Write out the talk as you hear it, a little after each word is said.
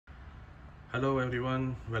Hello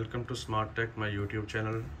everyone, welcome to Smart Tech, my YouTube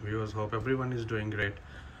channel. Viewers, hope everyone is doing great.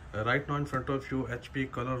 Right now in front of you,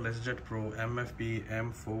 HP Color LaserJet Pro MFP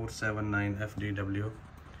M479fdw.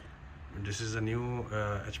 This is a new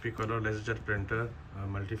HP Color LaserJet printer,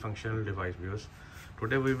 multifunctional device. Viewers,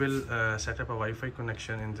 today we will set up a Wi-Fi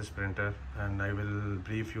connection in this printer, and I will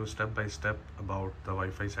brief you step by step about the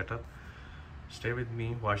Wi-Fi setup. Stay with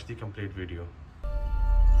me, watch the complete video.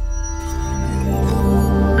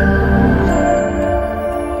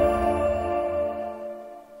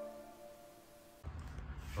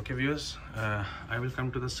 Okay viewers, I will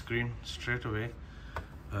come to the screen straight away.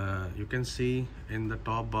 You can see in the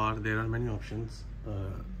top bar there are many options.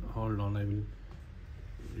 Hold on, I will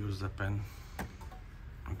use the pen.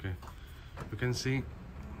 Okay, you can see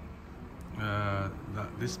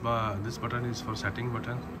this button is for setting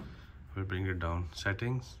button. We'll bring it down,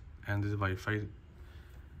 settings, and this is Wi-Fi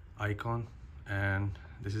icon, and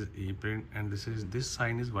this is ePrint, and this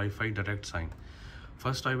sign is Wi-Fi direct sign.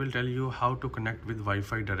 First, I will tell you how to connect with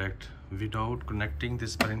Wi-Fi direct without connecting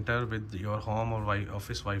this printer with your home or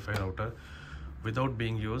office Wi-Fi router without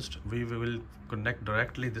being used. We will connect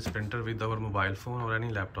directly this printer with our mobile phone or any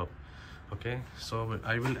laptop. Okay, so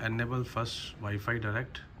I will enable first Wi-Fi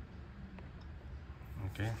direct.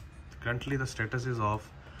 Okay, currently the status is off.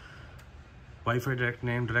 Wi-Fi direct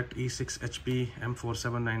name direct E6 HP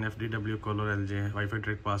M479fdw color LJ. Wi-Fi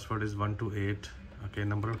direct password is 128. Okay,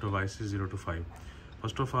 number of devices 0 to 5.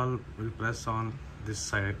 First of all, we'll press on this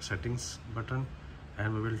settings button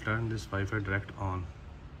and we will turn this Wi-Fi direct on.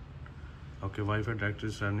 Okay, Wi-Fi direct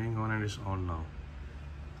is running on and it's on now.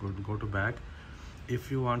 Good, go to back. If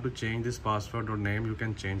you want to change this password or name, you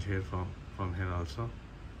can change here from here also.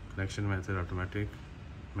 Connection method, automatic,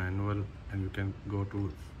 manual, and you can go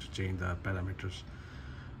to change the parameters.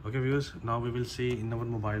 Okay viewers, now we will see in our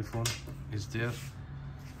mobile phone is there.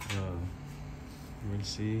 We will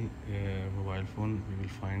see mobile phone, we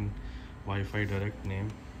will find Wi-Fi direct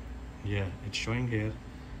name. Yeah, it's showing here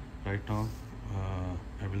right now.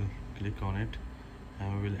 I will click on it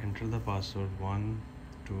and we will enter the password 1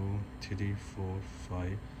 2 3 4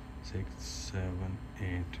 5 6 7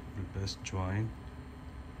 8. We'll press join.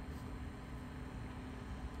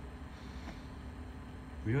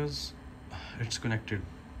 Viewers, it's connected.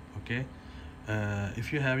 Okay,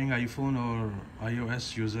 if you're having iPhone or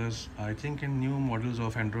iOS users, I think in new models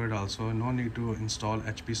of Android also, no need to install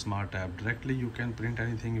HP Smart app. Directly you can print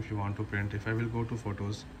anything if you want to print. If I will go to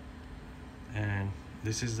photos, and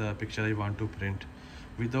this is the picture I want to print,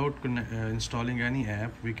 without installing any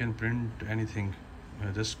app, we can print anything.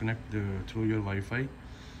 Just connect through your Wi-Fi,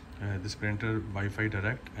 this printer Wi-Fi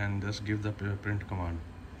direct, and just give the print command.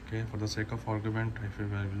 Okay, for the sake of argument, I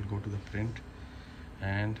will go to the print,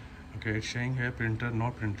 and okay, it's showing here printer,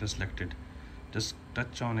 no printer selected. Just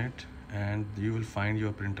touch on it and you will find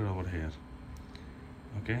your printer over here.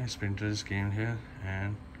 Okay, this printer is came here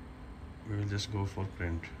and we will just go for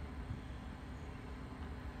print.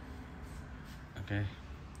 Okay,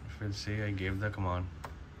 if we'll see, I gave the command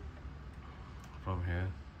from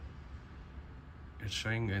here. It's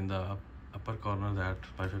showing in the upper corner that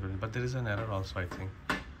Wi-Fi print, but there is an error also, I think.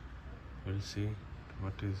 We'll see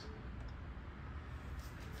what is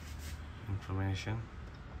information.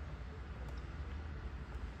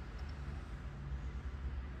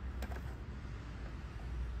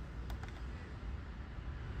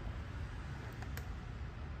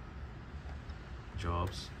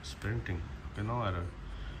 Jobs, printing. Okay, no error.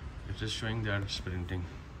 It is showing that it's printing.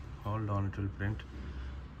 Hold on, it will print,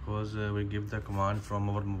 because we give the command from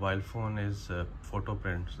our mobile phone is photo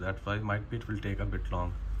print. So that's why might be it will take a bit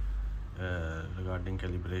long regarding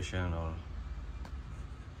calibration or.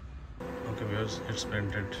 Okay viewers, it's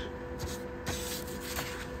printed.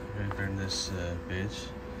 We'll print this page.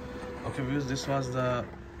 Okay viewers, this was the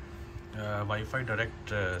Wi-Fi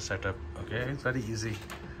direct setup. Okay, it's very easy.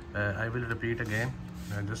 I will repeat again.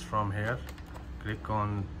 Just from here, click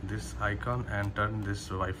on this icon and turn this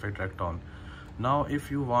Wi-Fi direct on. Now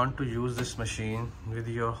if you want to use this machine with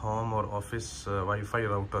your home or office Wi-Fi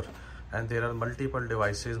router, and there are multiple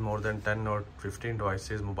devices, more than 10 or 15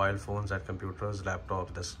 devices, mobile phones and computers,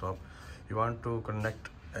 laptops, desktop, you want to connect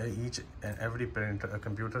each and every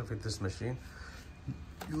computer with this machine,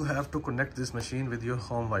 you have to connect this machine with your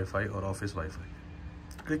home Wi-Fi or office Wi-Fi.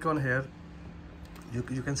 Click on here.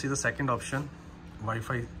 You can see the second option,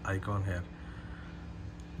 Wi-Fi icon here.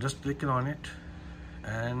 Just click on it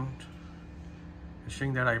and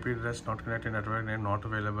showing that IP address not connected, network name not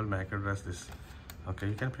available, MAC address this. Okay,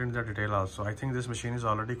 you can print the detail also. I think this machine is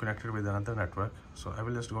already connected with another network, so I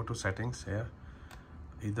will just go to settings here,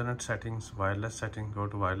 Ethernet settings, wireless setting, go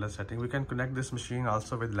to wireless setting. We can connect this machine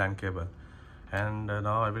also with LAN cable. And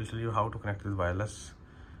now I will tell you how to connect with wireless.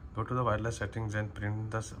 Go to the wireless settings and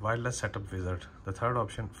print the wireless setup wizard. The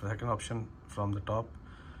second option from the top,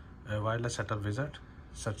 wireless setup wizard.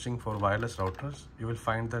 Searching for wireless routers, you will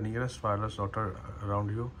find the nearest wireless router around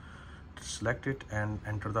you. Select it and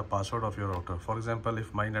enter the password of your router. For example,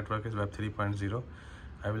 if my network is web 3.0,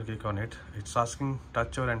 I will click on it. It's asking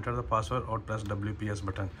touch or enter the password or press WPS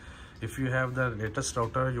button. If you have the latest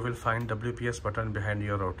router, you will find WPS button behind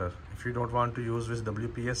your router. If you don't want to use this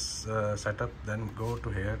WPS setup, then go to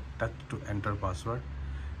here, touch to enter password,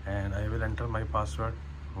 and I will enter my password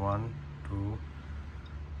 1 2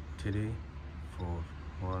 3 4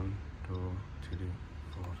 1 2 3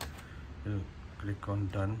 4. We'll click on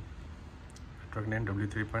done. Network name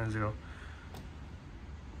W3.0.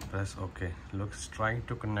 Press OK. Looks trying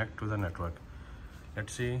to connect to the network.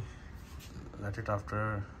 Let's see. Let it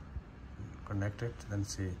after connect it, then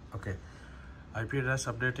see. Okay. IP address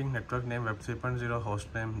updating, network name web 3.0,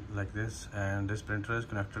 host name like this, and this printer is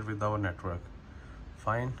connected with our network.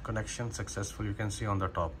 Fine, connection successful, you can see on the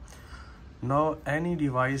top. Now any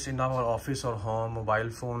device in our office or home, mobile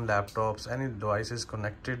phone, laptops, any device is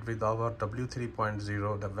connected with our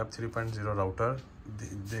W3.0, the web 3.0 router,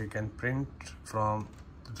 they can print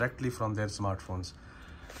directly from their smartphones.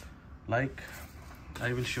 Like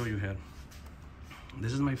I will show you here.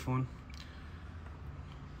 This is my phone.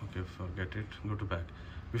 Okay, forget it, go to back.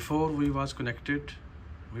 Before we were connected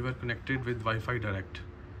with Wi-Fi direct.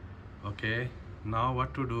 Okay, now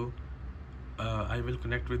what to do? I will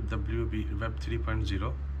connect with WB web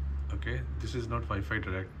 3.0. okay, this is not Wi-Fi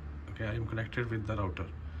direct. Okay, I am connected with the router,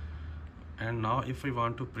 and now if we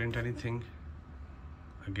want to print anything,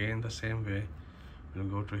 again the same way, we'll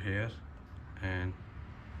go to here and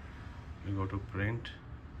we'll go to print.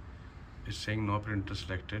 It's saying no printer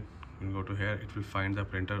selected. We'll go to here, it will find the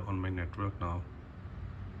printer on my network now.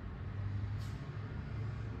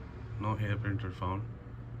 No air printer found.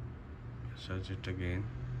 Search it again.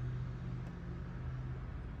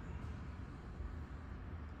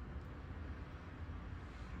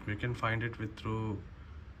 We can find it through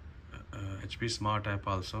HP Smart app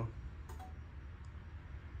also.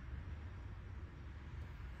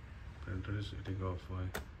 Printer is getting off. Why?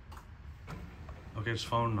 Okay, it's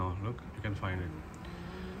found now. Look, you can find it.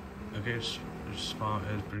 Okay, it's found.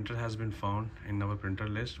 Printer has been found in our printer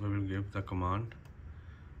list. We will give the command.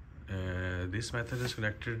 This method is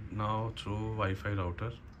connected now through Wi-Fi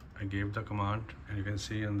router. I gave the command, and you can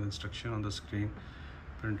see on the instruction on the screen,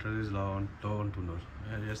 printer is low on tuner.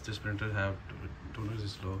 Yes, this printer have tuner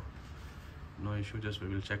is low. No issue. Just we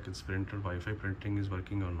will check its printer Wi-Fi printing is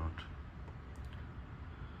working or not.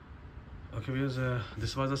 Okay, because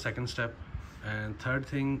this was the second step. And third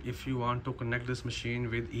thing, if you want to connect this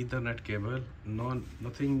machine with Ethernet cable,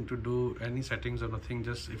 nothing to do any settings or nothing,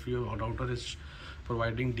 just if your router is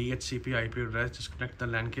providing DHCP IP address, just connect the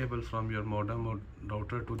LAN cable from your modem or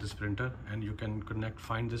router to this printer, and you can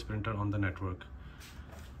find this printer on the network.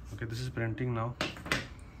 Okay, this is printing now.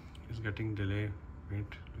 It's getting delay. Wait,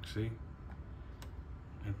 let's see.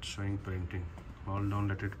 It's showing printing. Hold down,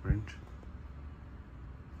 let it print.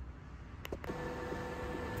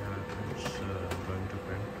 It's going to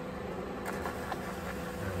print.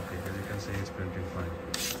 Okay, as you can see, it's printing fine.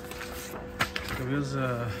 Okay, because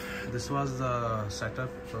this was the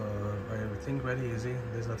setup. I think very easy.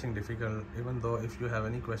 There's nothing difficult. Even though if you have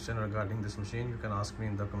any question regarding this machine, you can ask me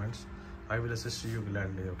in the comments. I will assist you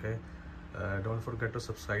gladly. Okay. Don't forget to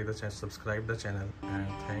subscribe the channel, and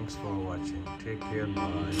thanks for watching. Take care.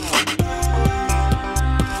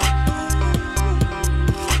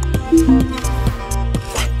 Bye.